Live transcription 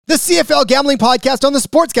The CFL Gambling Podcast on the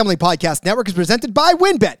Sports Gambling Podcast Network is presented by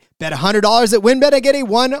WynnBET. Bet $100 at WynnBET and get a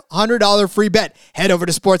 $100 free bet. Head over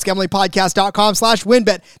to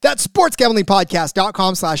sportsgamblingpodcast.com/WynnBET. That's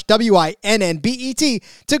sportsgamblingpodcast.com/WINNBET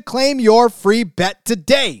to claim your free bet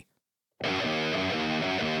today.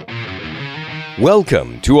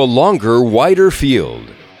 Welcome to a longer, wider field.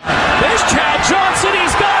 There's Chad Johnson,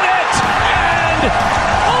 he's got it! And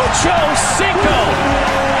Ocho Cinco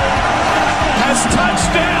has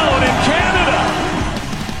touched down in Canada.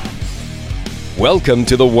 Welcome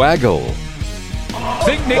to the Waggle. I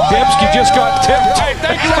think Nick Dembski just got tipped.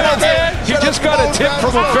 He just got a tip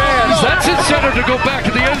from a fan. That's incentive to go back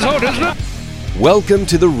to the end zone, isn't it? Welcome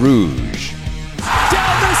to the Rouge.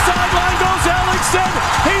 Down the sideline goes Ellingson.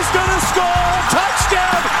 He's going to score.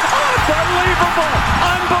 Touchdown.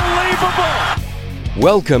 Unbelievable.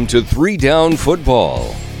 Welcome to 3 Down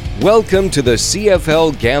Football. Welcome to the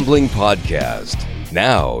CFL Gambling Podcast.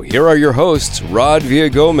 Now, here are your hosts, Rod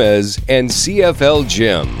Villagomez and CFL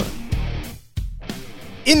Jim.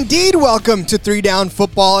 Indeed, welcome to 3 Down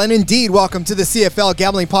Football, and indeed, welcome to the CFL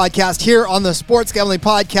Gambling Podcast here on the Sports Gambling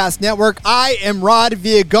Podcast Network. I am Rod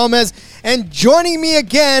Villagomez, and joining me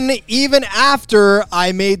again, even after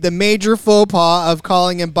I made the major faux pas of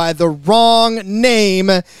calling him by the wrong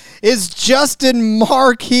name, is Justin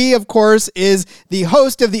Mark. He, of course, is the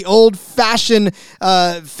host of the old-fashioned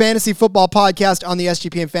fantasy football podcast on the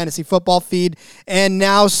SGPN Fantasy Football feed, and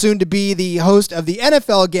now soon to be the host of the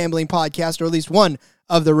NFL Gambling Podcast, or at least one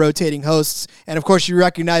of the rotating hosts. And of course, you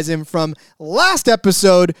recognize him from last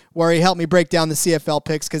episode where he helped me break down the CFL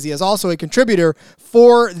picks, because he is also a contributor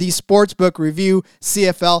for the Sportsbook Review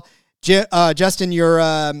CFL. Justin, your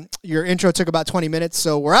intro took about 20 minutes,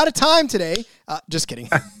 so we're out of time today. Just kidding.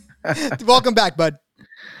 Welcome back, bud.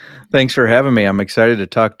 Thanks for having me. I'm excited to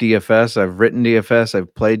talk DFS. I've written DFS.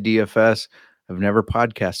 I've played DFS. I've never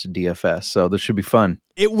podcasted DFS, so this should be fun.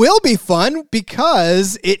 It will be fun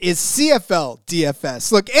because it is CFL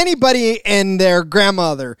DFS. Look, anybody and their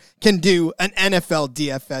grandmother can do an NFL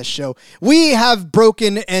DFS show. We have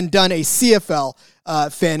broken and done a CFL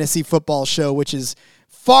fantasy football show, which is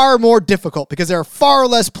far more difficult because there are far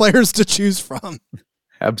less players to choose from.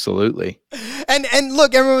 Absolutely. And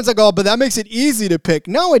look, everyone's like, oh, but that makes it easy to pick.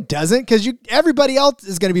 No, it doesn't, because everybody else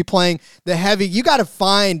is going to be playing the heavy. You got to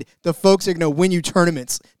find the folks that are going to win you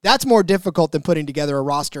tournaments. That's more difficult than putting together a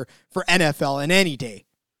roster for NFL in any day.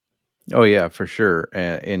 Oh, yeah, for sure.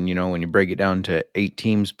 And you know, when you break it down to 8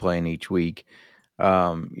 teams playing each week,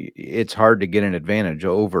 it's hard to get an advantage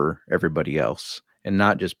over everybody else and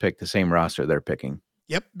not just pick the same roster they're picking.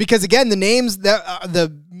 Yep, because again, the names that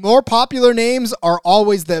the more popular names are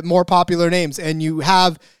always the more popular names, and you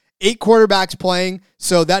have 8 quarterbacks playing,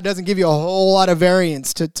 so that doesn't give you a whole lot of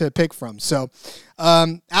variance to pick from. So,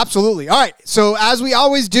 absolutely. All right, so as we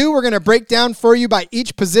always do, we're going to break down for you by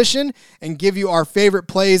each position and give you our favorite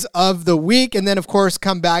plays of the week, and then, of course,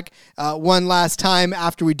 come back one last time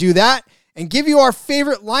after we do that and give you our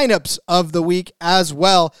favorite lineups of the week as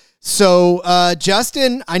well. So,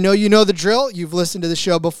 Justin, I know you know the drill. You've listened to the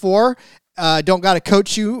show before. Don't got to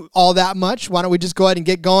coach you all that much. Why don't we just go ahead and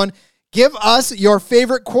get going? Give us your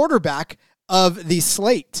favorite quarterback of the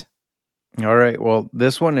slate. All right. Well,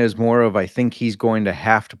 this one is more of, I think he's going to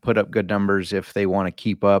have to put up good numbers if they want to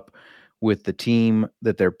keep up with the team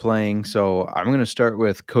that they're playing. So I'm going to start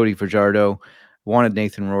with Cody Fajardo. Wanted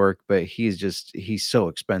Nathan Rourke, but he's so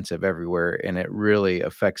expensive everywhere, and it really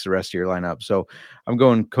affects the rest of your lineup. So I'm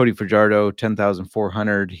going Cody Fajardo,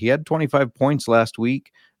 10,400. He had 25 points last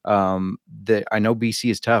week. I know BC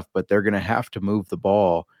is tough, but they're going to have to move the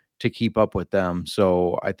ball to keep up with them.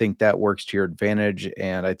 So I think that works to your advantage,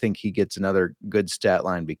 and I think he gets another good stat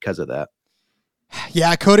line because of that.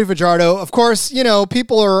 Yeah, Cody Fajardo. Of course, you know,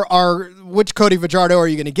 people are which Cody Fajardo are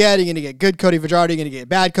you going to get? Are you going to get good Cody Fajardo? Are you going to get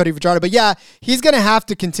bad Cody Fajardo? But yeah, he's going to have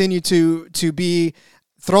to continue to be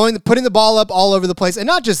putting the ball up all over the place. And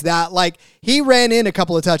not just that, like, he ran in a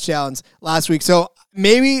couple of touchdowns last week. So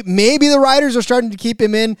maybe the Riders are starting to keep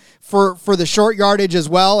him in for the short yardage as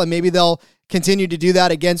well, and maybe they'll continue to do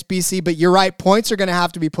that against BC. But you're right, points are going to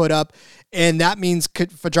have to be put up, and that means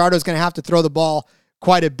Fajardo is going to have to throw the ball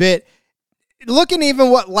quite a bit. Looking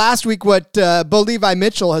even what last week, what Bo Levi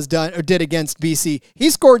Mitchell has done or did against BC,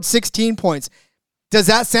 he scored 16 points. Does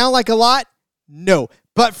that sound like a lot? No.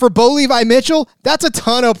 But for Bo Levi Mitchell, that's a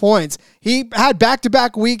ton of points. He had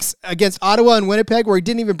back-to-back weeks against Ottawa and Winnipeg where he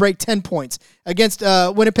didn't even break 10 points. Against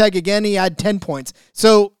Winnipeg again, he had 10 points.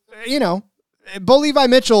 So, you know, Bo Levi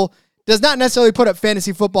Mitchell does not necessarily put up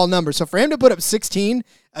fantasy football numbers. So for him to put up 16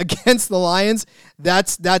 against the Lions,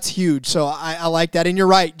 that's huge. So I like that. And you're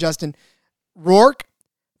right, Justin. Rourke,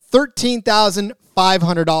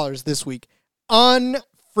 $13,500 this week.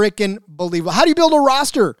 Unfreaking believable. How do you build a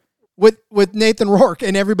roster with Nathan Rourke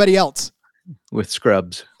and everybody else? With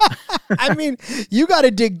scrubs. I mean, you got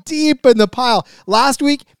to dig deep in the pile. Last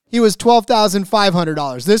week, he was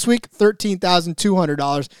 $12,500. This week,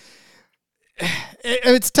 $13,200.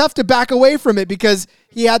 It's tough to back away from it because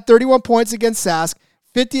he had 31 points against Sask,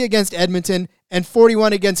 50 against Edmonton, and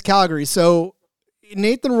 41 against Calgary. So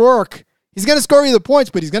Nathan Rourke, he's going to score you the points,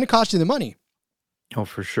 but he's going to cost you the money. Oh,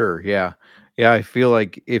 for sure. Yeah. Yeah. I feel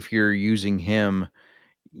like if you're using him,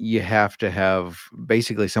 you have to have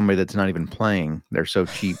basically somebody that's not even playing. They're so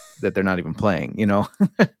cheap that they're not even playing, you know?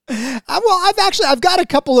 I've got a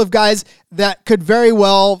couple of guys that could very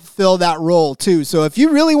well fill that role too. So if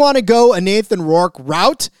you really want to go a Nathan Rourke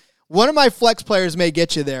route, one of my flex players may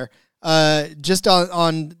get you there, just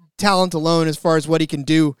on talent alone as far as what he can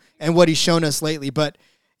do and what he's shown us lately. But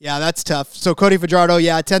yeah, that's tough. So Cody Fajardo,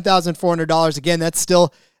 yeah, $10,400. Again, that's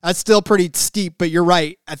still pretty steep, but you're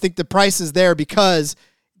right. I think the price is there because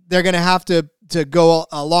they're going to have to go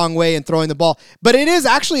a long way in throwing the ball. But it is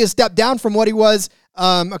actually a step down from what he was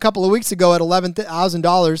a couple of weeks ago at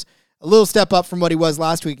 $11,000. A little step up from what he was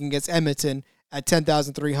last week against Edmonton at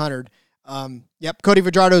 $10,300. Yep, Cody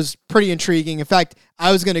Fajardo's pretty intriguing. In fact,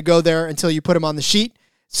 I was going to go there until you put him on the sheet.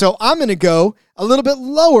 So I'm going to go a little bit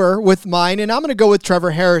lower with mine, and I'm going to go with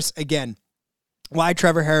Trevor Harris again. Why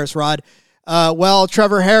Trevor Harris, Rod? Well,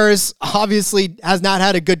 Trevor Harris obviously has not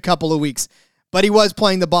had a good couple of weeks, but he was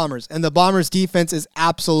playing the Bombers, and the Bombers' defense is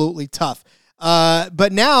absolutely tough.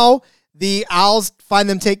 But now the Owls find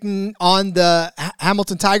them taking on the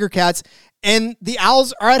Hamilton Tiger Cats, and the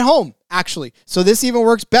Owls are at home, actually. So this even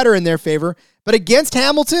works better in their favor. But against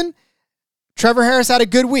Hamilton, Trevor Harris had a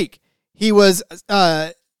good week. He was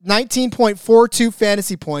 19.42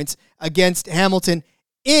 fantasy points against Hamilton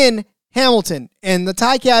in Hamilton. And the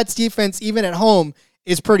Ticats defense, even at home,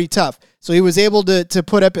 is pretty tough. So he was able to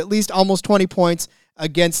put up at least almost 20 points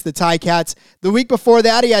against the Ticats. The week before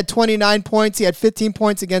that, he had 29 points. He had 15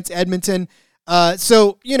 points against Edmonton.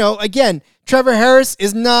 So, again, Trevor Harris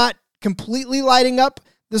is not completely lighting up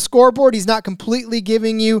the scoreboard. He's not completely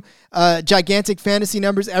giving you gigantic fantasy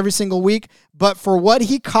numbers every single week. But for what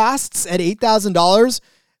he costs at $8,000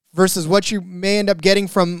 versus what you may end up getting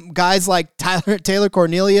from guys like Taylor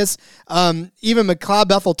Cornelius, even McLeod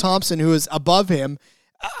Bethel-Thompson, who is above him,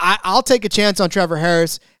 I'll take a chance on Trevor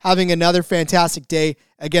Harris having another fantastic day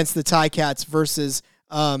against the Ticats versus,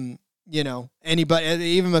 anybody,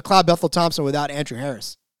 even McLeod Bethel-Thompson without Andrew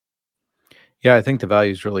Harris. Yeah, I think the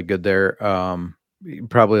value is really good there.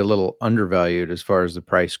 Probably a little undervalued as far as the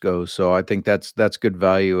price goes. So I think that's good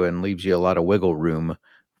value and leaves you a lot of wiggle room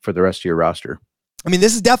for the rest of your roster. I mean,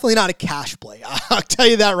 this is definitely not a cash play. I'll tell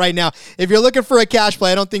you that right now. If you're looking for a cash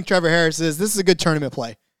play, I don't think Trevor Harris is. This is a good tournament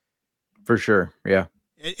play. For sure, yeah.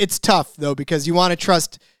 It's tough, though, because you want to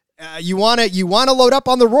trust you want to load up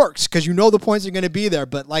on the Rourkes because you know the points are going to be there.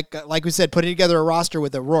 But like we said, putting together a roster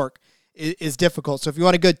with a Rourke is difficult. So if you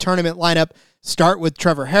want a good tournament lineup, start with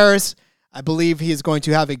Trevor Harris. I believe he is going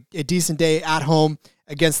to have a decent day at home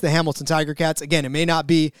against the Hamilton Tiger Cats. Again, it may not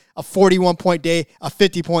be a 41-point day, a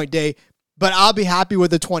 50-point day, but I'll be happy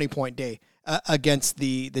with a 20-point day against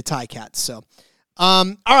the Ticats. So,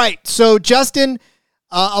 all right. So, Justin,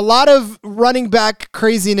 a lot of running back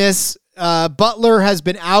craziness. Butler has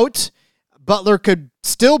been out. Butler could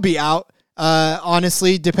still be out,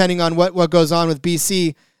 honestly, depending on what goes on with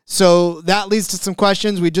BC. So that leads to some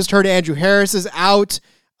questions. We just heard Andrew Harris is out.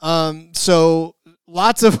 So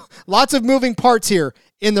lots of moving parts here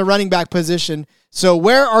in the running back position. So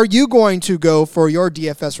where are you going to go for your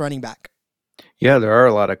DFS running back? Yeah, there are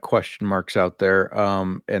a lot of question marks out there.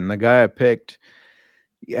 And the guy I picked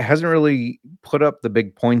hasn't really put up the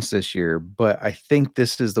big points this year, but I think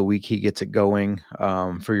this is the week he gets it going.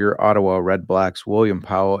 For your Ottawa Red Blacks, William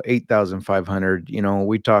Powell, 8,500.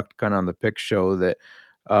 We talked kind of on the pick show that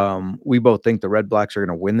we both think the Red Blacks are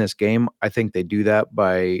going to win this game. I think they do that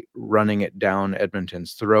by running it down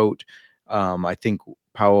Edmonton's throat. I think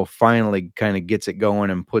Powell finally kind of gets it going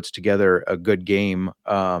and puts together a good game.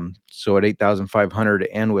 So at 8,500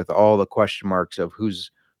 and with all the question marks of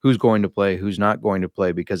who's going to play, who's not going to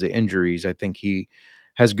play because of injuries, I think he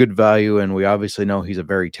has good value, and we obviously know he's a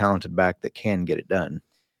very talented back that can get it done.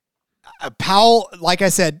 Powell, like I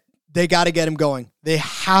said, they got to get him going. They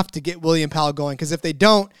have to get William Powell going because if they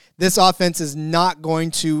don't, this offense is not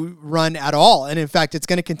going to run at all. And in fact, it's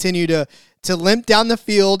going to continue to limp down the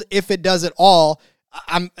field if it does at all.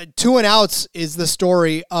 2 and outs is the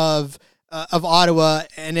story of of Ottawa,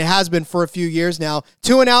 and it has been for a few years now.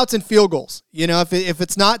 2-and-outs and field goals. You know, if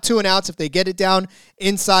it's not 2-and-outs, if they get it down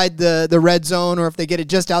inside the red zone, or if they get it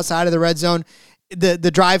just outside of the red zone,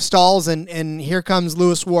 the drive stalls, and here comes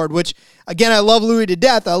Lewis Ward, which, again, I love Louis to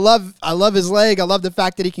death. I love his leg. I love the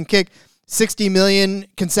fact that he can kick 60 million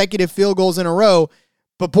consecutive field goals in a row.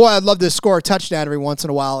 But, boy, I'd love to score a touchdown every once in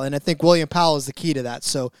a while, and I think William Powell is the key to that.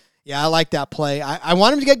 So, yeah, I like that play. I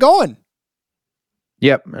want him to get going.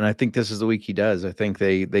 Yep, and I think this is the week he does. I think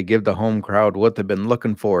they give the home crowd what they've been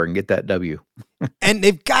looking for and get that W. And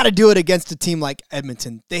they've got to do it against a team like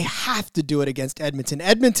Edmonton. They have to do it against Edmonton.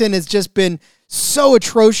 Edmonton has just been so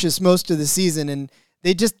atrocious most of the season, and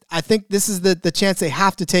I think this is the chance they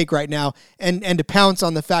have to take right now, and to pounce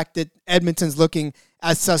on the fact that Edmonton's looking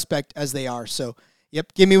as suspect as they are. So,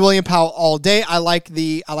 yep, give me William Powell all day. I like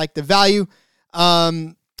the value.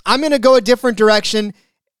 I'm going to go a different direction.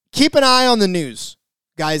 Keep an eye on the news.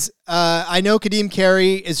 Guys, I know Kadeem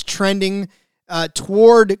Carey is trending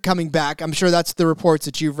toward coming back. I'm sure that's the reports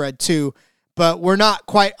that you've read too, but we're not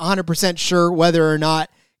quite 100% sure whether or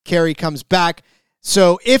not Carey comes back.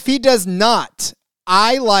 So if he does not,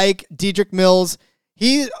 I like Dedrick Mills.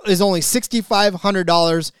 He is only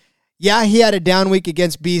 $6,500. Yeah, he had a down week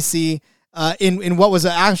against BC in what was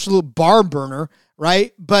an absolute barn burner,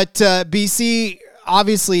 right? But BC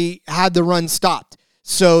obviously had the run stopped,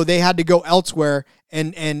 so they had to go elsewhere.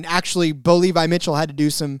 And actually, Bo Levi Mitchell had to do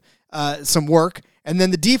some work. And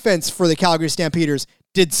then the defense for the Calgary Stampeders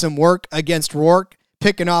did some work against Rourke,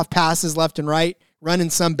 picking off passes left and right, running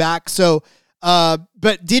some back. So,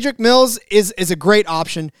 but Dedrick Mills is a great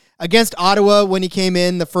option. Against Ottawa, when he came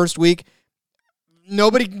in the first week,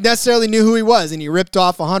 nobody necessarily knew who he was, and he ripped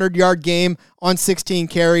off a 100-yard game on 16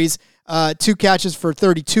 carries, 2 catches for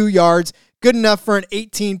 32 yards. Good enough for an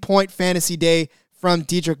 18-point fantasy day from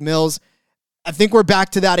Dedrick Mills. I think we're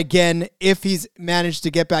back to that again if he's managed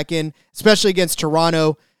to get back in, especially against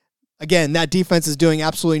Toronto. Again, that defense is doing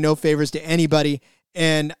absolutely no favors to anybody,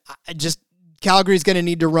 and Calgary's going to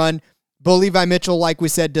need to run. Bo Levi Mitchell, like we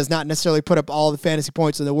said, does not necessarily put up all the fantasy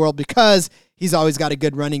points in the world because he's always got a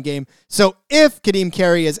good running game. So if Kadeem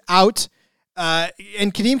Carey is out,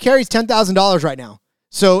 and Kadeem Carey's $10,000 right now.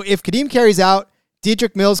 So if Kadeem Carey's out,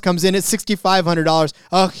 Dedrick Mills comes in at $6,500,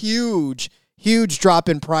 a huge drop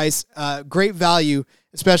in price, great value,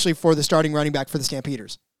 especially for the starting running back for the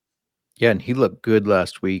Stampeders. Yeah, and he looked good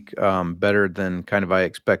last week, better than kind of I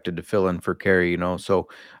expected to fill in for Carey, so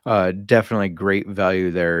definitely great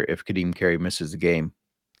value there if Kadeem Carey misses the game.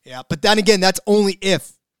 Yeah, but then again, that's only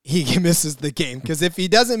if he misses the game, because if he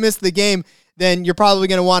doesn't miss the game, then you're probably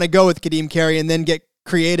going to want to go with Kadeem Carey and then get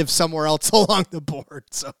creative somewhere else along the board.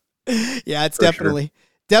 So, yeah, it's definitely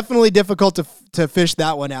difficult to fish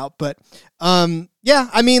that one out. But, yeah,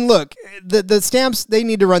 I mean, look, the Stamps, they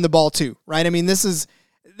need to run the ball too, right? I mean, there's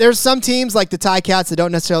some teams like the Ticats that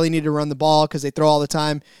don't necessarily need to run the ball because they throw all the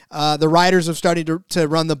time. The Riders have started to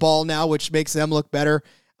run the ball now, which makes them look better.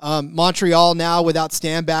 Montreal now without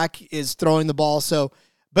Stanback is throwing the ball. So,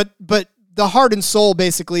 but the heart and soul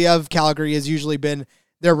basically of Calgary has usually been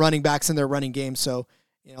their running backs and their running game. So,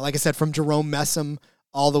 like I said, from Jerome Messam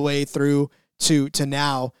all the way through to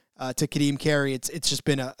now to Kadeem Carey, it's just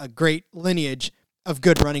been a great lineage of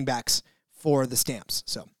good running backs for the Stamps.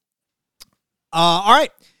 So, all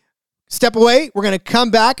right, step away. We're going to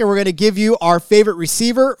come back and we're going to give you our favorite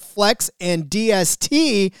receiver, flex, and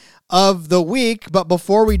DST of the week. But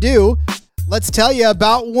before we do, let's tell you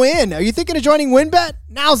about Win. Are you thinking of joining WinBet?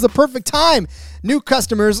 Now's the perfect time. New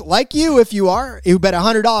customers like you, if you bet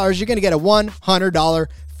 $100, you're going to get a $100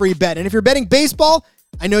 free bet. And if you're betting baseball,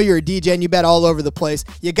 I know you're a DJ and you bet all over the place.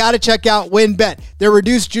 You got to check out WinBet. Their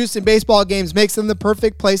reduced juice in baseball games makes them the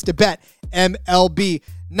perfect place to bet MLB.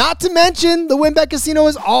 Not to mention, the WinBet Casino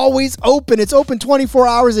is always open. It's open 24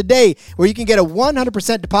 hours a day, where you can get a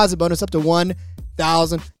 100% deposit bonus up to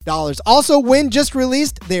 $1,000. Also, Win just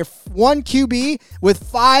released their 1 QB with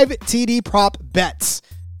 5 TD prop bets.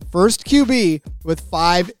 First QB with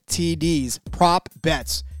 5 TDs prop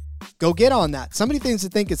bets. Go get on that. Somebody thinks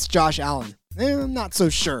it's Josh Allen. I'm not so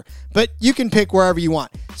sure, but you can pick wherever you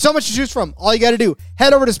want. So much to choose from. All you got to do,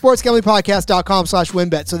 head over to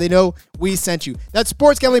sportsgamblingpodcast.com/winbet so they know we sent you. That's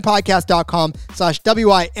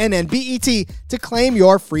sportsgamblingpodcast.com/WINNBET to claim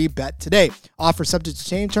your free bet today. Offer subject to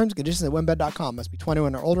change, terms and conditions at winbet.com. Must be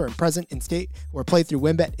 21 or older and present in state where playthrough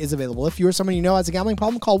WinBet is available. If you or someone you know has a gambling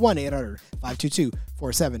problem, call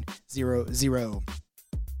 1-800-522-4700.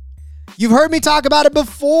 You've heard me talk about it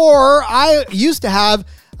before. I used to have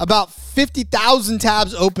about 50,000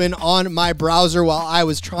 tabs open on my browser while I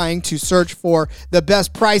was trying to search for the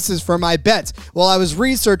best prices for my bets, while I was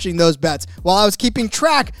researching those bets, while I was keeping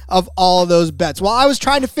track of all of those bets, while I was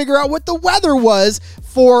trying to figure out what the weather was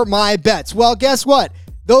for my bets. Well, guess what?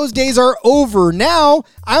 Those days are over. Now,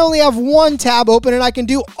 I only have one tab open and I can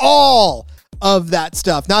do all of that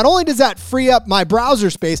stuff. Not only does that free up my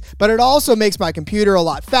browser space, but it also makes my computer a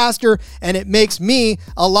lot faster, and it makes me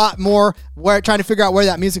a lot more trying to figure out where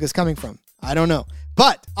that music is coming from. I don't know.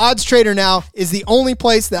 But OddsTrader now is the only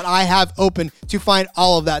place that I have open to find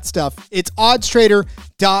all of that stuff. It's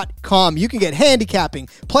oddstrader.com. You can get handicapping,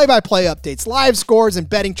 play-by-play updates, live scores and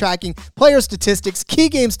betting tracking, player statistics, key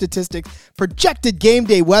game statistics, projected game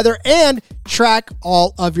day weather, and track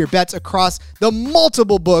all of your bets across the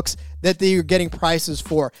multiple books that you're getting prices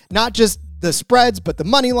for. Not just the spreads, but the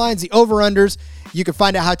money lines, the over-unders. You can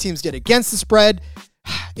find out how teams did against the spread.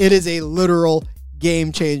 It is a literal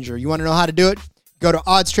game changer. You want to know how to do it? Go to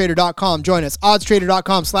oddstrader.com. Join us.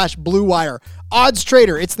 oddstrader.com/Blue Wire.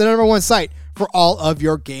 OddsTrader. It's the #1 site for all of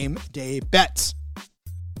your game day bets.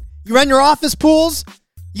 You run your office pools?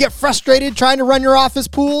 You get frustrated trying to run your office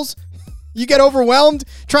pools? You get overwhelmed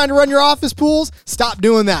trying to run your office pools? Stop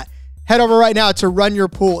doing that. Head over right now to Run Your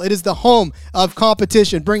Pool. It is the home of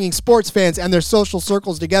competition, bringing sports fans and their social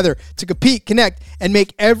circles together to compete, connect, and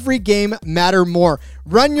make every game matter more.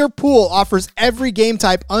 Run Your Pool offers every game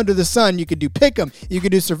type under the sun. You could do Pick'em, you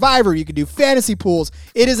could do Survivor, you could do fantasy pools.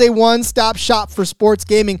 It is a one-stop shop for sports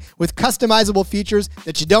gaming with customizable features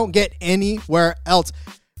that you don't get anywhere else.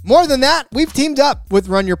 More than that, we've teamed up with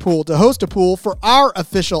Run Your Pool to host a pool for our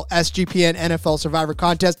official SGPN NFL Survivor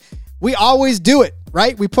contest. We always do it,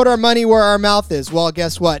 right? We put our money where our mouth is. Well,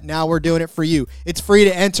 guess what? Now we're doing it for you. It's free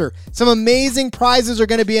to enter. Some amazing prizes are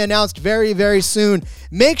going to be announced very, very soon.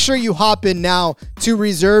 Make sure you hop in now to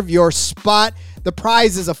reserve your spot. The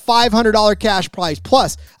prize is a $500 cash prize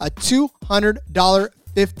plus a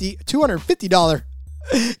 $250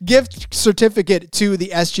 gift certificate to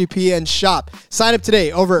the SGPN shop. Sign up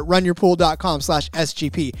today over at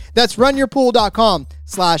runyourpool.com/SGP. That's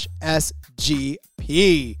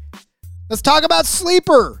runyourpool.com/SGP. Let's talk about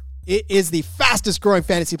Sleeper. It is the fastest growing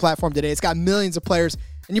fantasy platform today. It's got millions of players,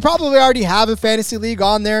 and you probably already have a fantasy league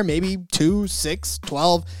on there, maybe 2, 6,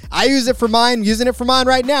 12. I use it for mine, using it for mine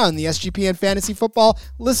right now in the SGPN Fantasy Football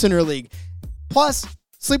Listener League. Plus,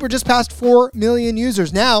 Sleeper just passed 4 million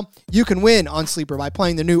users. Now, you can win on Sleeper by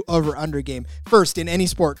playing the new over-under game. First, in any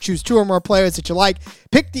sport, choose 2 or more players that you like.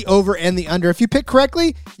 Pick the over and the under. If you pick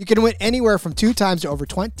correctly, you can win anywhere from 2 times to over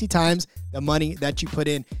 20 times the money that you put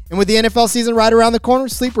in. And with the NFL season right around the corner,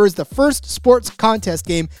 Sleeper is the first sports contest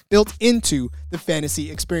game built into the fantasy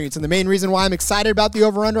experience. And the main reason why I'm excited about the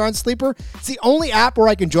over-under on Sleeper, it's the only app where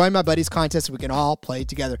I can join my buddies' contests and we can all play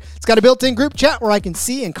together. It's got a built-in group chat where I can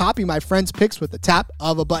see and copy my friends' picks with the tap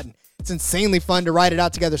of a button. It's insanely fun to write it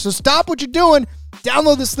out together. So stop what you're doing.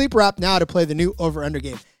 Download the Sleeper app now to play the new over-under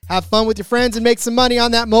game. Have fun with your friends and make some money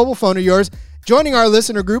on that mobile phone of yours. Joining our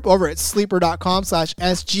listener group over at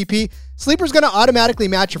sleeper.com/SGP. Sleeper's going to automatically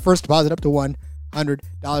match your first deposit up to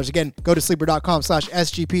 $100. Again, go to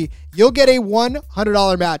sleeper.com/SGP. You'll get a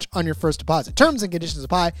 $100 match on your first deposit. Terms and conditions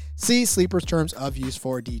apply. See Sleeper's terms of use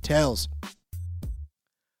for details.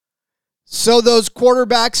 So those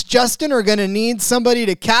quarterbacks, Justin, are going to need somebody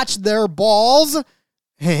to catch their balls. All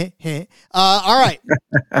right.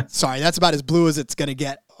 Sorry, that's about as blue as it's going to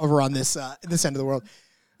get over on this this end of the world.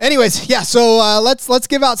 Anyways, yeah, so let's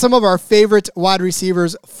give out some of our favorite wide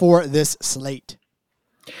receivers for this slate.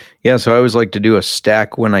 Yeah, so I always like to do a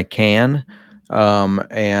stack when I can,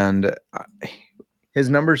 and his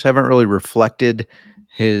numbers haven't really reflected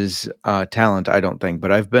his talent, I don't think,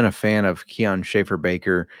 but I've been a fan of Keon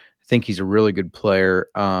Schaefer-Baker. I think he's a really good player.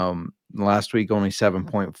 Last week, only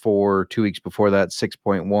 7.4. 2 weeks before that,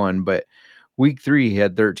 6.1, but Week 3, he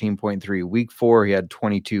had 13.3. Week 4, he had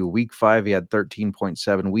 22. Week 5, he had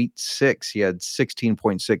 13.7. Week 6, he had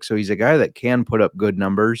 16.6. So he's a guy that can put up good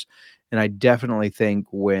numbers. And I definitely think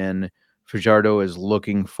when Fajardo is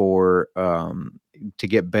looking for to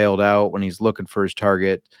get bailed out, when he's looking for his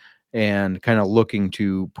target and kind of looking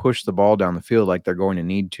to push the ball down the field like they're going to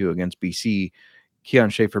need to against BC,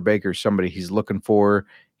 Keon Schaefer-Baker is somebody he's looking for.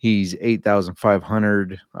 He's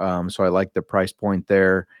 8,500. So I like the price point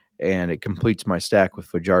there. And it completes my stack with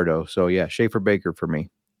Fajardo. So, yeah, Schaefer-Baker for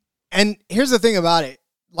me. And here's the thing about it.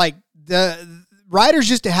 Like, the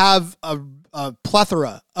Riders used to have a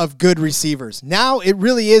plethora of good receivers. Now it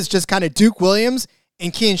really is just kind of Duke Williams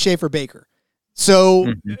and Keon Schaefer-Baker.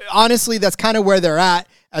 So, honestly, that's kind of where they're at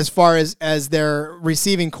as far as their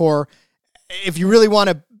receiving core. If you really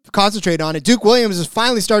want to concentrate on it, Duke Williams is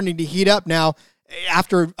finally starting to heat up now.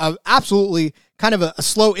 after absolutely kind of a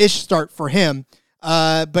slow-ish start for him.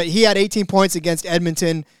 But he had 18 points against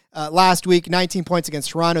Edmonton last week, 19 points against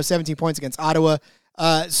Toronto, 17 points against Ottawa.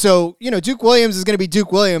 So, Duke Williams is going to be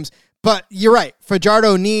Duke Williams. But you're right.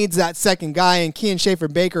 Fajardo needs that second guy, and Kian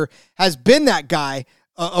Schaefer-Baker has been that guy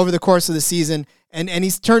over the course of the season. And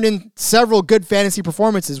he's turned in several good fantasy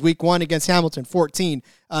performances. Week 1 against Hamilton, 14,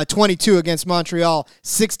 22 against Montreal,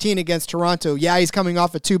 16 against Toronto. Yeah, he's coming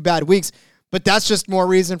off of 2 bad weeks, but that's just more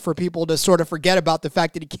reason for people to sort of forget about the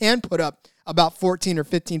fact that he can put up about 14 or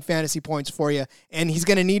 15 fantasy points for you, and he's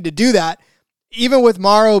going to need to do that. Even with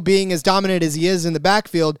Morrow being as dominant as he is in the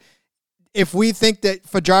backfield, if we think that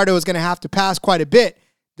Fajardo is going to have to pass quite a bit,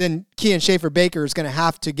 then Kian Schaefer-Baker is going to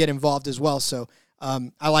have to get involved as well. So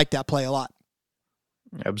I like that play a lot.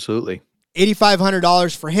 Absolutely.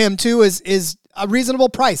 $8,500 for him too is a reasonable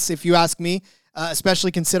price if you ask me,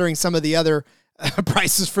 especially considering some of the other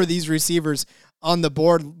prices for these receivers on the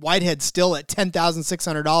board. Whitehead still at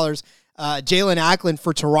 $10,600. Jalen Ackland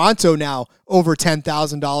for Toronto now over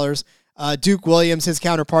 $10,000. Duke Williams, his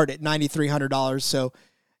counterpart, at $9,300. So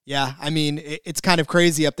yeah, I mean it's kind of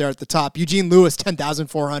crazy up there at the top. Eugene Lewis,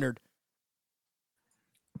 $10,400.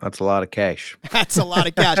 That's a lot of cash. That's a lot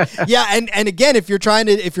of cash. Yeah, and again, if you're trying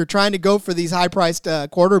to go for these high priced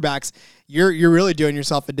quarterbacks, you're really doing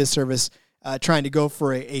yourself a disservice trying to go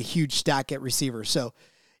for a huge stack at receiver. So,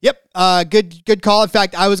 yep, good call. In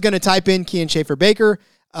fact, I was going to type in Kian Schaefer-Baker,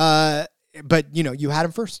 but you had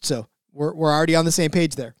him first, so we're already on the same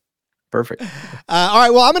page there. Perfect. All right,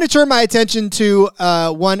 well, I'm going to turn my attention to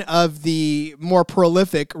one of the more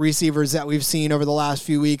prolific receivers that we've seen over the last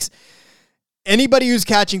few weeks. Anybody who's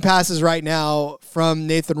catching passes right now from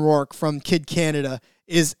Nathan Rourke, from Kid Canada,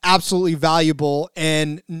 is absolutely valuable,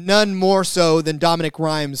 and none more so than Dominic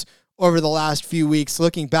Rhymes over the last few weeks.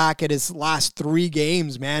 Looking back at his last 3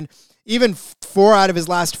 games, man, even 4 out of his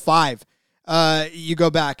last 5. You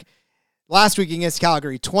go back. Last week against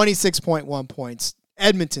Calgary, 26.1 points.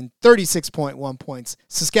 Edmonton, 36.1 points.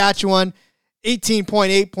 Saskatchewan,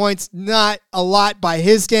 18.8 points, not a lot by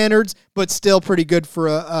his standards, but still pretty good for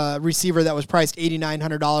a receiver that was priced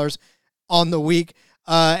 $8,900 on the week.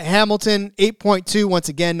 Hamilton, 8.2, once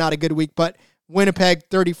again, not a good week, but Winnipeg,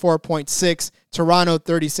 34.6, Toronto,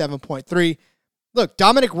 37.3. Look,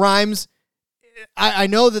 Dominic Rhymes, I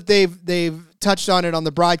know that they've touched on it on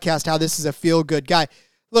the broadcast, how this is a feel-good guy.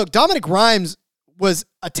 Look, Dominic Rhymes was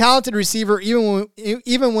a talented receiver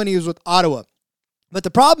even when he was with Ottawa. But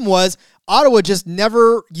the problem was Ottawa just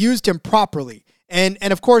never used him properly. And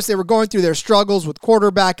of course, they were going through their struggles with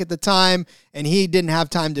quarterback at the time, and he didn't have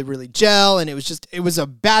time to really gel, and it was a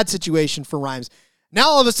bad situation for Rhymes. Now,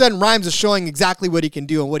 all of a sudden, Rhymes is showing exactly what he can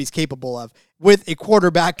do and what he's capable of with a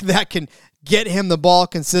quarterback that can get him the ball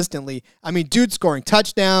consistently. I mean, dude's scoring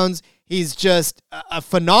touchdowns. He's just a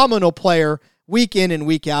phenomenal player week in and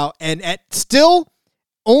week out, and still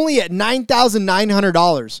only at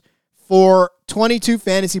 $9,900 for 22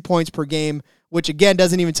 fantasy points per game, which again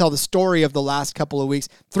doesn't even tell the story of the last couple of weeks.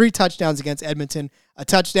 3 touchdowns against Edmonton, a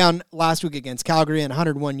touchdown last week against Calgary, and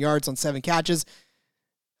 101 yards on 7 catches.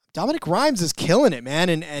 Dominic Rhymes is killing it, man,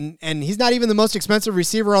 and he's not even the most expensive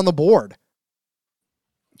receiver on the board.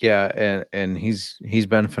 Yeah, and he's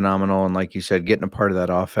been phenomenal, and like you said, getting a part of that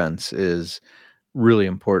offense is really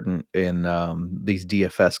important in these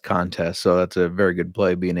DFS contests. So that's a very good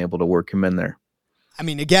play, being able to work him in there. I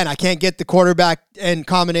mean, again, I can't get the quarterback and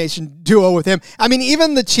combination duo with him. I mean,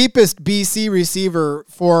 even the cheapest BC receiver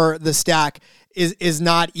for the stack is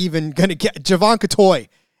not even going to get. Javon Catoy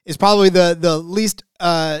is probably the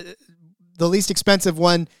least expensive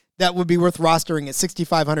one that would be worth rostering at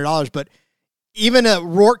 $6,500. But even a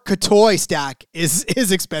Rourke Catoy stack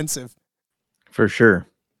is expensive. For sure.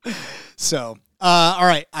 So, all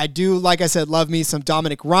right. I do, like I said, love me some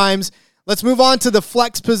Dominic Rhymes. Let's move on to the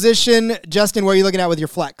flex position. Justin, where are you looking at with your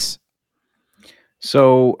flex?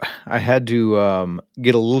 So I had to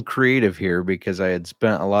get a little creative here because I had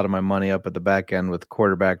spent a lot of my money up at the back end with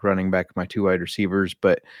quarterback, running back, my 2 wide receivers.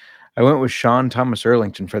 But I went with Sean Thomas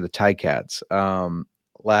Erlington for the Ticats.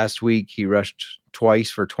 Last week, he rushed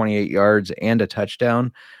twice for 28 yards and a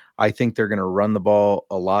touchdown. I think they're going to run the ball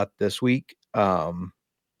a lot this week.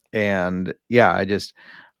 And yeah,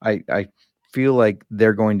 I feel like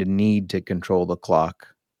they're going to need to control the clock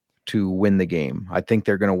to win the game. I think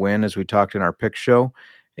they're going to win, as we talked in our pick show,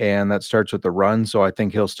 and that starts with the run. So I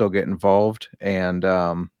think he'll still get involved. And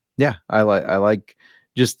yeah, I like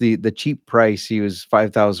just the cheap price. He was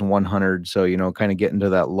 5,100. So, kind of getting to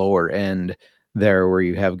that lower end there where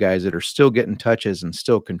you have guys that are still getting touches and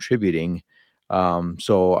still contributing.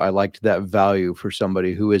 So I liked that value for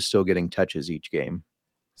somebody who is still getting touches each game.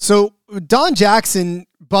 So Don Jackson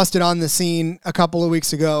busted on the scene a couple of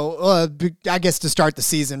weeks ago, I guess to start the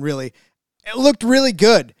season, really. It looked really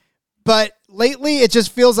good. But lately, it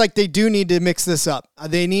just feels like they do need to mix this up.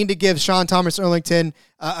 They need to give Sean Thomas Erlington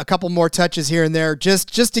a couple more touches here and there,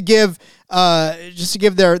 just to give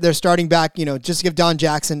their starting back, just to give Don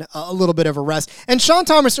Jackson a little bit of a rest. And Sean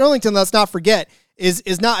Thomas Erlington, let's not forget, is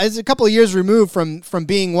a couple of years removed from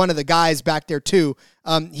being one of the guys back there too.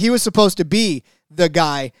 He was supposed to be the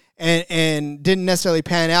guy and didn't necessarily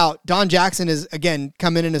pan out. Don Jackson is again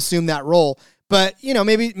come in and assume that role, but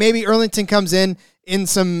maybe Erlington comes in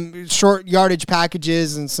some short yardage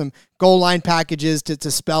packages and some goal line packages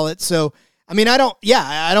to spell it. So, I mean, I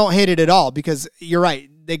don't hate it at all because you're right.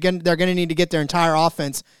 They're going to need to get their entire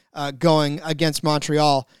offense going against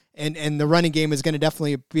Montreal, and the running game is going to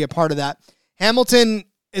definitely be a part of that. Hamilton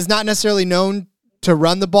is not necessarily known to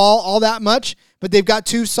run the ball all that much, but they've got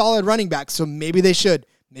two solid running backs, so maybe they should.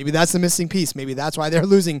 Maybe that's the missing piece. Maybe that's why they're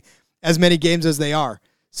losing as many games as they are.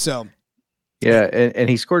 So... yeah, and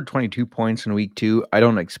he scored 22 points in week 2. I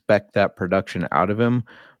don't expect that production out of him,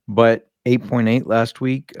 but 8.8 last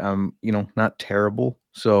week, not terrible.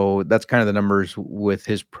 So that's kind of the numbers with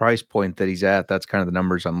his price point that he's at. That's kind of the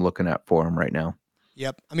numbers I'm looking at for him right now.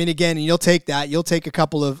 Yep. I mean, again, you'll take that. You'll take a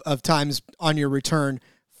couple of times on your return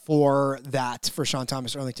for Sean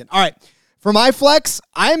Thomas Erlington. All right. For my flex,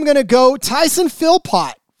 I'm going to go Tyson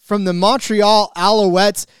Philpott from the Montreal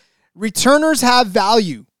Alouettes. Returners have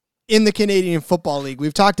value in the Canadian Football League.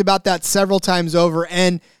 We've talked about that several times over,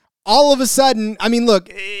 and all of a sudden, I mean, look,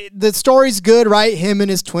 the story's good, right? Him and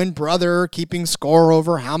his twin brother keeping score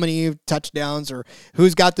over how many touchdowns or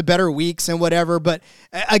who's got the better weeks and whatever. But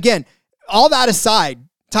again, all that aside,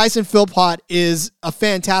 Tyson Philpott is a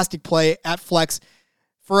fantastic play at flex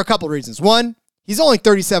for a couple of reasons. One, he's only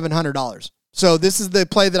 $3,700. So this is the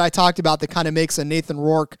play that I talked about that kind of makes a Nathan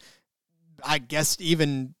Rourke, I guess,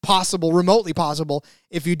 even possible, remotely possible,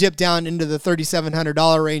 if you dip down into the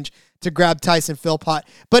 $3,700 range to grab Tyson Philpott.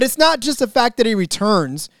 But it's not just the fact that he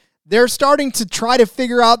returns. They're starting to try to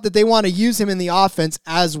figure out that they want to use him in the offense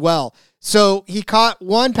as well. So he caught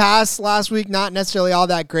one pass last week, not necessarily all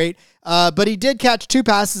that great, but he did catch 2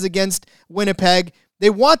 passes against Winnipeg. They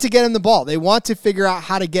want to get him the ball. They want to figure out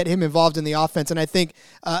how to get him involved in the offense. And I think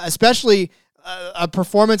especially a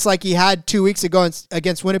performance like he had 2 weeks ago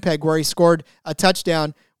against Winnipeg where he scored a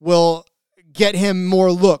touchdown will get him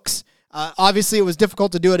more looks. Obviously, it was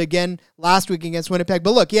difficult to do it again last week against Winnipeg.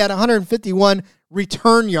 But look, he had 151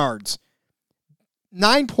 return yards.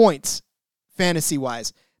 9 points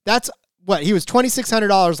fantasy-wise. That's what? He was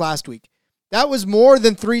 $2,600 last week. That was more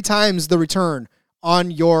than 3 times the return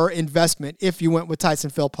on your investment if you went with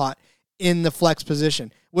Tyson Philpott in the flex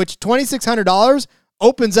position, which $2,600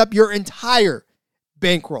 opens up your entire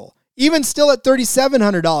bankroll. Even still at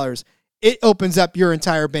 $3,700, it opens up your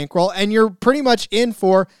entire bankroll, and you're pretty much in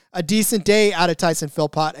for a decent day out of Tyson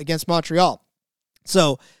Philpott against Montreal.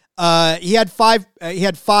 So he had five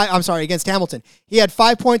against Hamilton. He had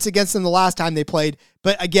 5 points against them the last time they played,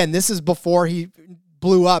 but again, this is before he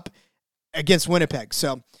blew up against Winnipeg.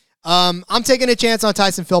 So I'm taking a chance on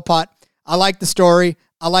Tyson Philpott. I like the story.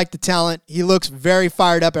 I like the talent. He looks very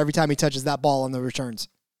fired up every time he touches that ball on the returns.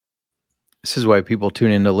 This is why people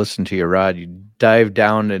tune in to listen to you, Rod. You dive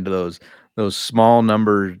down into those small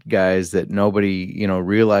number guys that nobody,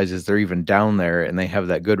 realizes they're even down there, and they have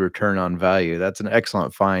that good return on value. That's an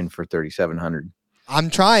excellent find for $3,700.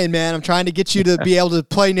 I'm trying, man. I'm trying to get you to be able to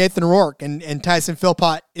play Nathan Rourke, and Tyson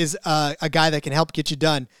Philpott is a guy that can help get you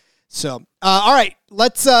done. So, all right,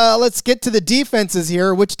 let's get to the defenses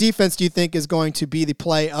here. Which defense do you think is going to be the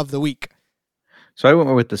play of the week? So I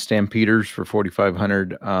went with the Stampeders for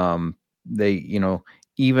 4,500. They,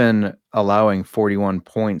 even allowing 41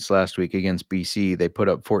 points last week against BC, they put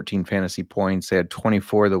up 14 fantasy points. They had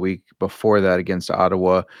 24 the week before that against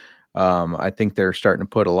Ottawa. I think they're starting to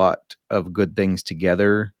put a lot of good things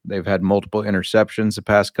together. They've had multiple interceptions the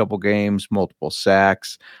past couple games, multiple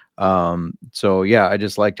sacks. So yeah, I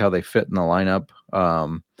just liked how they fit in the lineup.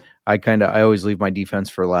 I always leave my defense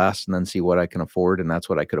for last and then see what I can afford, and that's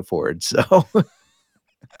what I could afford. So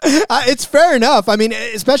it's fair enough. I mean,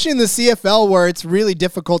 especially in the CFL where it's really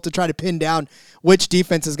difficult to try to pin down which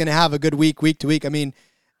defense is going to have a good week to week. I mean,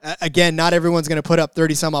 again, not everyone's going to put up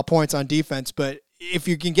 30 some odd points on defense, but if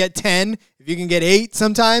you can get 10, if you can get 8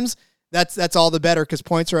 sometimes, that's all the better because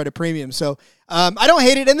points are at a premium. So I don't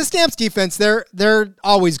hate it. And the Stamps defense, they're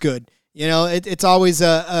always good. It's always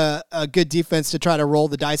a good defense to try to roll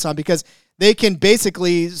the dice on because they can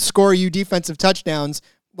basically score you defensive touchdowns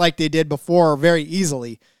like they did before very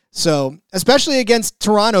easily. So especially against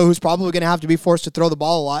Toronto, who's probably going to have to be forced to throw the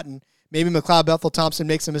ball a lot, and maybe McLeod Bethel-Thompson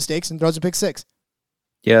makes some mistakes and throws a pick six.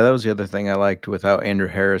 Yeah, that was the other thing I liked without Andrew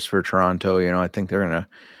Harris for Toronto. I think they're going to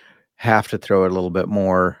have to throw it a little bit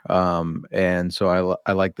more. And so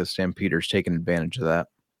I like the Stampeders taking advantage of that.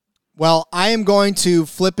 Well, I am going to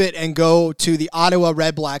flip it and go to the Ottawa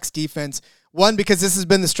Red Blacks defense. One, because this has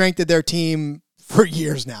been the strength of their team for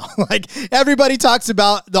years now. Like, everybody talks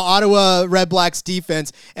about the Ottawa Red Blacks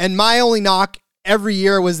defense, and my only knock every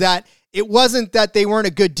year was that it wasn't that they weren't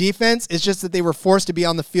a good defense. It's just that they were forced to be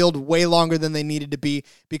on the field way longer than they needed to be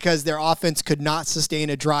because their offense could not sustain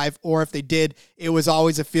a drive, or if they did, it was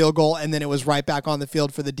always a field goal, and then it was right back on the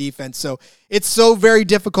field for the defense. So it's so very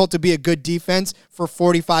difficult to be a good defense for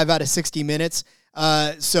 45 out of 60 minutes.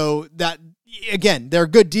 So that, again, they're a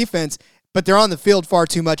good defense, but they're on the field far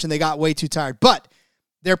too much, and they got way too tired. But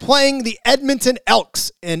they're playing the Edmonton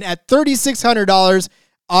Elks, and at $3,600,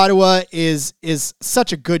 Ottawa is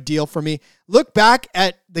such a good deal for me. Look back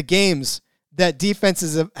at the games that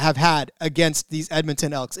defenses have had against these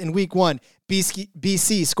Edmonton Elks. In week 1,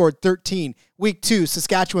 BC scored 13. Week 2,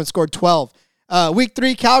 Saskatchewan scored 12. Week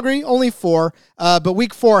 3, Calgary, only 4. But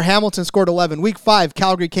week 4, Hamilton scored 11. Week 5,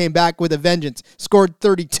 Calgary came back with a vengeance, scored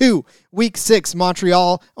 32. Week 6,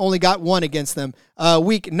 Montreal only got 1 against them.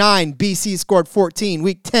 Week 9, BC scored 14.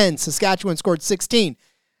 Week 10, Saskatchewan scored 16.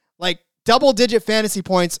 Like, double-digit fantasy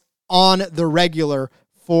points on the regular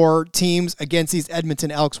for teams against these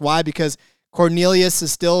Edmonton Elks. Why? Because Cornelius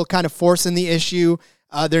is still kind of forcing the issue.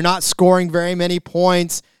 They're not scoring very many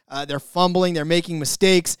points. They're fumbling. They're making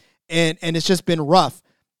mistakes, and it's just been rough.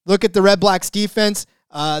 Look at the Red Blacks defense.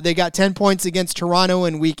 They got 10 points against Toronto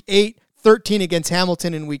in week 8, 13 against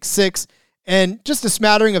Hamilton in week 6, and just a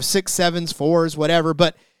smattering of 6, 7s, 4s, whatever.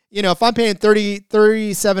 But, if I'm paying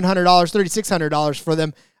 $3,700, $3,600 for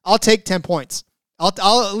them, I'll take 10 points.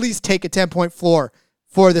 I'll at least take a 10-point floor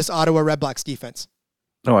for this Ottawa Red Blacks defense.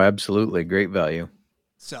 Oh, absolutely. Great value.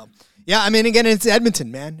 So, yeah, again, it's Edmonton,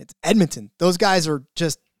 man. It's Edmonton. Those guys are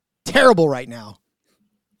just terrible right now.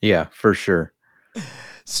 Yeah, for sure.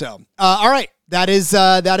 So, all right. That is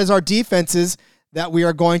our defenses that we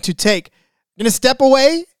are going to take. I'm going to step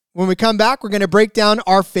away. When we come back, we're going to break down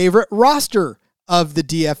our favorite roster of the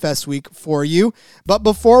DFS week for you. But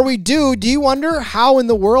before we do you wonder how in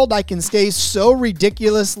the world I can stay so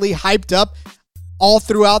ridiculously hyped up all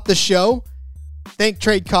throughout the show? Thank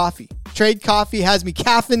Trade Coffee. Trade Coffee has me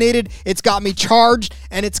caffeinated, it's got me charged,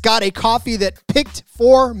 and it's got a coffee that picked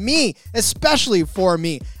for me, especially for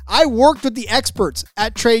me. I worked with the experts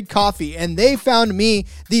at Trade Coffee, and they found me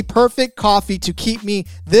the perfect coffee to keep me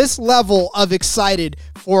this level of excited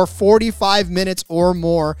for 45 minutes or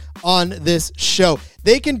more on this show.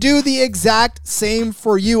 They can do the exact same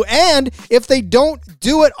for you, and if they don't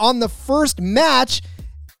do it on the first match,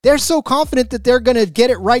 they're so confident that they're going to get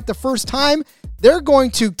it right the first time, they're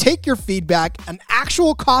going to take your feedback. An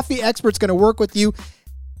actual coffee expert's going to work with you.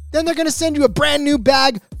 Then they're going to send you a brand new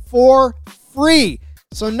bag for free.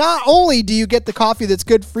 So not only do you get the coffee that's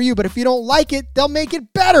good for you, but if you don't like it, they'll make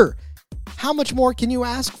it better. How much more can you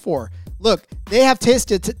ask for? Look, they've taste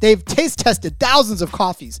tested thousands of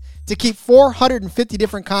coffees to keep 450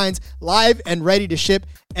 different kinds live and ready to ship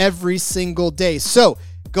every single day. So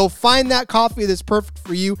go find that coffee that's perfect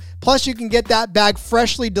for you. Plus, you can get that bag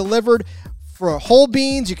freshly delivered for whole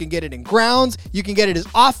beans. You can get it in grounds. You can get it as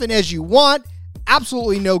often as you want.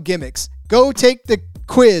 Absolutely no gimmicks. Go take the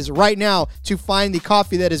quiz right now to find the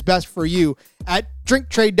coffee that is best for you at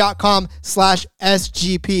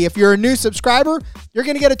drinktrade.com/SGP. If you're a new subscriber, you're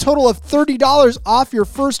going to get a total of $30 off your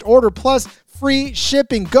first order plus free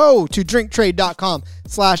shipping. Go to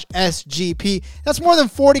drinktrade.com/SGP. That's more than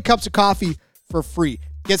 40 cups of coffee for free.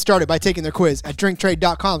 Get started by taking their quiz at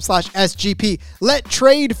drinktrade.com/SGP. Let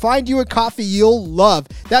trade find you a coffee you'll love.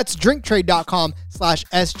 That's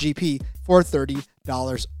drinktrade.com/SGP for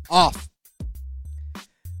 $30 off.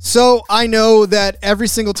 So I know that every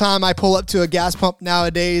single time I pull up to a gas pump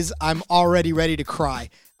nowadays, I'm already ready to cry.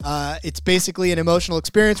 It's basically an emotional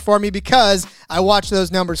experience for me because I watch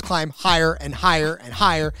those numbers climb higher and higher and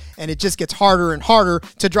higher, and it just gets harder and harder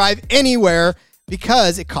to drive anywhere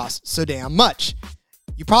because it costs so damn much.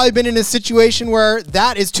 You've probably been in a situation where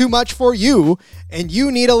that is too much for you and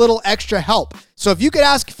you need a little extra help. So if you could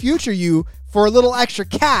ask future you for a little extra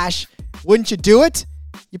cash, wouldn't you do it?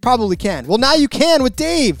 You probably can. Well, now you can with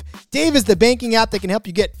Dave. Dave is the banking app that can help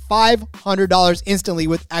you get $500 instantly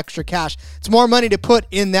with extra cash. It's more money to put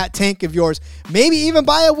in that tank of yours. Maybe even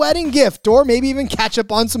buy a wedding gift or maybe even catch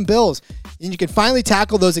up on some bills. And you can finally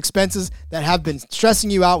tackle those expenses that have been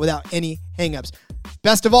stressing you out without any hangups.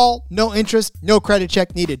 Best of all, no interest, no credit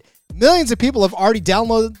check needed. Millions of people have already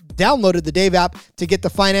downloaded the Dave app to get the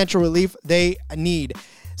financial relief they need.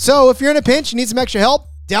 So if you're in a pinch, you need some extra help,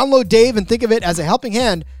 download Dave and think of it as a helping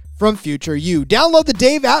hand from Future You. Download the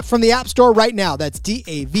Dave app from the App Store right now. That's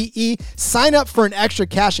DAVE. Sign up for an extra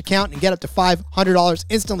cash account and get up to $500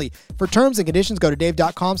 instantly. For terms and conditions, go to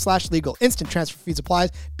dave.com/legal. Instant transfer fees applies.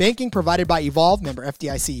 Banking provided by Evolve, member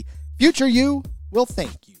FDIC. Future You will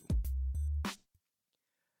thank you.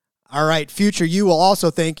 All right, Future You will also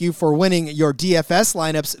thank you for winning your DFS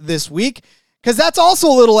lineups this week, because that's also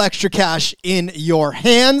a little extra cash in your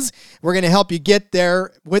hands. We're going to help you get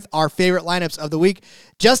there with our favorite lineups of the week.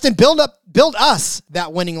 Justin, build us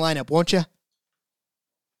that winning lineup, won't you?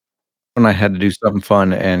 When I had to do something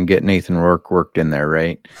fun and get Nathan Rourke worked in there,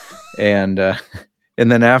 right? And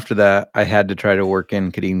then after that, I had to try to work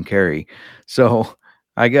in Kadeem Carey. So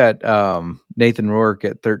I got Nathan Rourke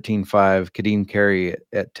at 13.5, Kadeem Carey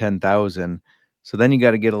at 10,000. So then you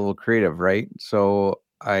got to get a little creative, right? So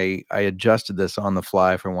I adjusted this on the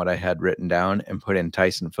fly from what I had written down and put in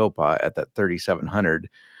Tyson Philpott at that 3,700,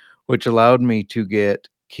 which allowed me to get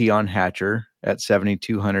Keon Hatcher at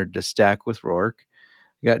 7,200 to stack with Rourke.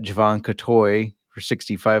 I got Javon Cottoy for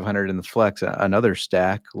 6,500 in the flex, another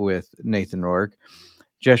stack with Nathan Rourke.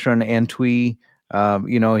 Jeshurun Antwi,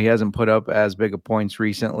 he hasn't put up as big of points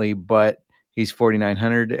recently, but he's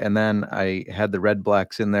 4,900. And then I had the Red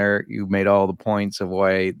Blacks in there. You made all the points of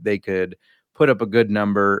why they could put up a good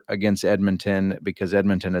number against Edmonton, because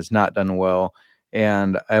Edmonton has not done well.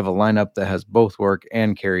 And I have a lineup that has both Rourke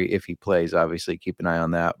and Carey if he plays. Obviously, keep an eye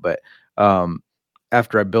on that. But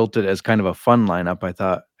after I built it as kind of a fun lineup, I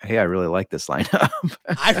thought, hey, I really like this lineup.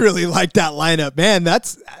 I really like that lineup, man.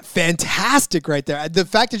 That's fantastic right there. The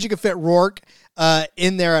fact that you could fit Rourke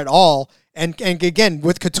in there at all, and again,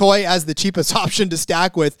 with Cottoy as the cheapest option to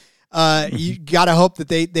stack with, you got to hope that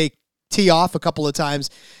they tee off a couple of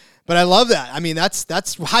times. But I love that. I mean,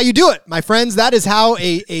 that's how you do it, my friends. That is how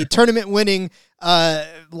a tournament-winning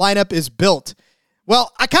lineup is built.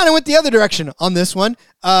 Well, I kind of went the other direction on this one.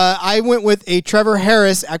 I went with a Trevor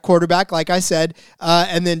Harris at quarterback, like I said,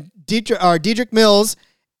 and then Dedrick Mills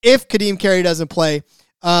if Kadeem Carey doesn't play.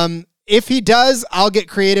 If he does, I'll get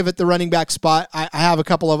creative at the running back spot. I have a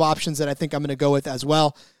couple of options that I think I'm going to go with as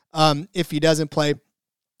well if he doesn't play.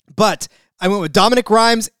 But I went with Dominic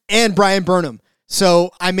Rhymes and Brian Burnham.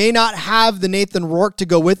 So I may not have the Nathan Rourke to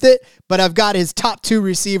go with it, but I've got his top two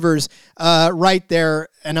receivers right there,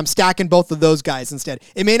 and I'm stacking both of those guys instead.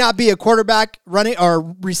 It may not be a quarterback running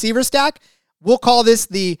or receiver stack. We'll call this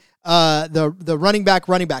the running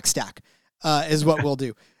back stack is what we'll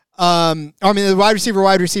do. The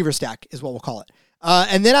wide receiver stack is what we'll call it.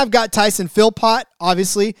 And then I've got Tyson Philpott,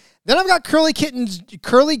 obviously. Then I've got Curly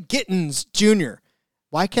Gittens Jr.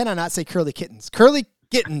 Why can't I not say Curly Kittens? Curly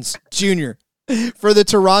Gittens Jr. for the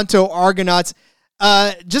Toronto Argonauts.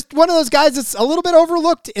 Just one of those guys that's a little bit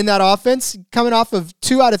overlooked in that offense, coming off of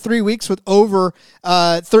 2 out of 3 weeks with over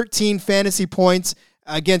 13 fantasy points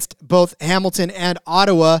against both Hamilton and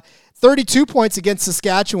Ottawa, 32 points against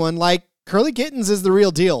Saskatchewan. Like, Curly Gittens is the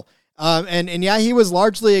real deal. And yeah, he was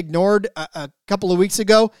largely ignored a couple of weeks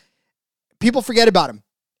ago. People forget about him,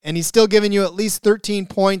 and he's still giving you at least 13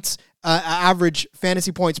 points average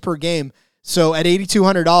fantasy points per game. So at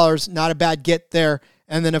 $8,200, not a bad get there.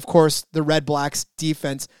 And then, of course, the Red Blacks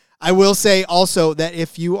defense. I will say also that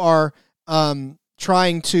if you are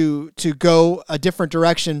trying to go a different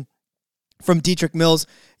direction from Dedrick Mills,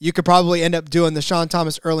 you could probably end up doing the Sean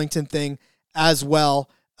Thomas Erlington thing as well.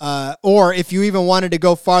 Or if you even wanted to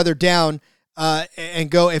go farther down and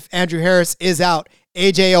go, if Andrew Harris is out,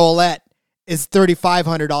 AJ Ouellette is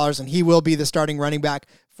 $3,500, and he will be the starting running back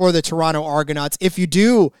for the Toronto Argonauts. If you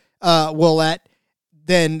do Ouellette,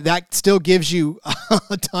 then that still gives you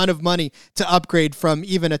a ton of money to upgrade from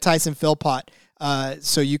even a Tyson Philpott.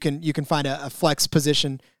 So you can find a flex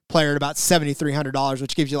position player at about $7,300,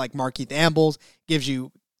 which gives you like Markeith Ambles, gives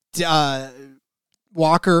you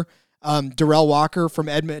Walker, Darrell Walker from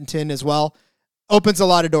Edmonton as well. Opens a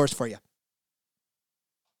lot of doors for you.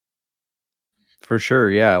 For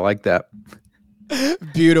sure. Yeah, I like that.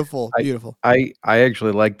 Beautiful. I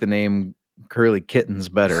actually like the name Curly Kittens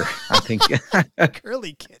better. I think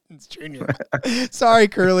Curly Kittens Jr. Sorry,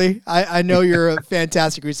 Curly. I know you're a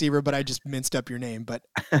fantastic receiver, but I just minced up your name. But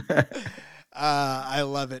I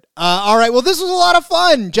love it. All right. Well, this was a lot of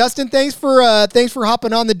fun, Justin. Thanks for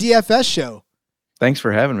hopping on the DFS show. Thanks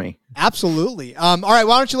for having me. Absolutely. All right.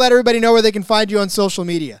 Why don't you let everybody know where they can find you on social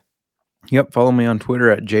media? Yep. Follow me on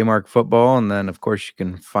Twitter at JMarkFootball. And then, of course, you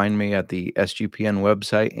can find me at the SGPN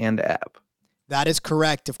website and app. That is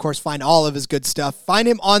correct. Of course, find all of his good stuff. Find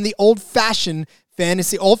him on the old-fashioned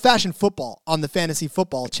old-fashioned football on the Fantasy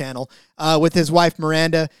Football channel with his wife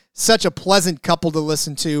Miranda. Such a pleasant couple to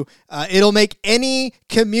listen to. It'll make any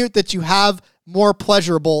commute that you have more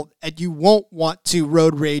pleasurable, and you won't want to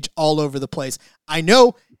road rage all over the place. I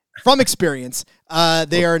know from experience,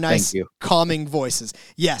 they are nice, calming voices.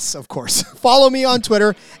 Yes, of course. Follow me on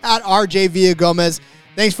Twitter at RJ Villagomez.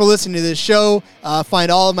 Thanks for listening to this show.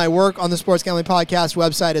 Find all of my work on the Sports Gambling Podcast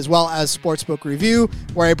website, as well as Sportsbook Review,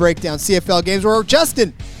 where I break down CFL games, or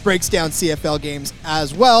Justin breaks down CFL games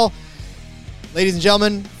as well. Ladies and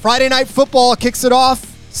gentlemen, Friday Night Football kicks it off.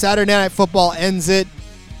 Saturday Night Football ends it.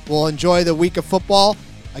 We'll enjoy the week of football.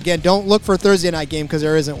 Again, don't look for a Thursday night game because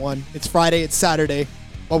there isn't one. It's Friday, it's Saturday.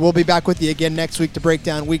 But we'll be back with you again next week to break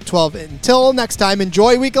down Week 12. Until next time,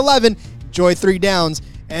 enjoy Week 11, enjoy 3 downs,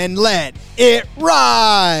 and let it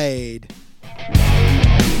ride.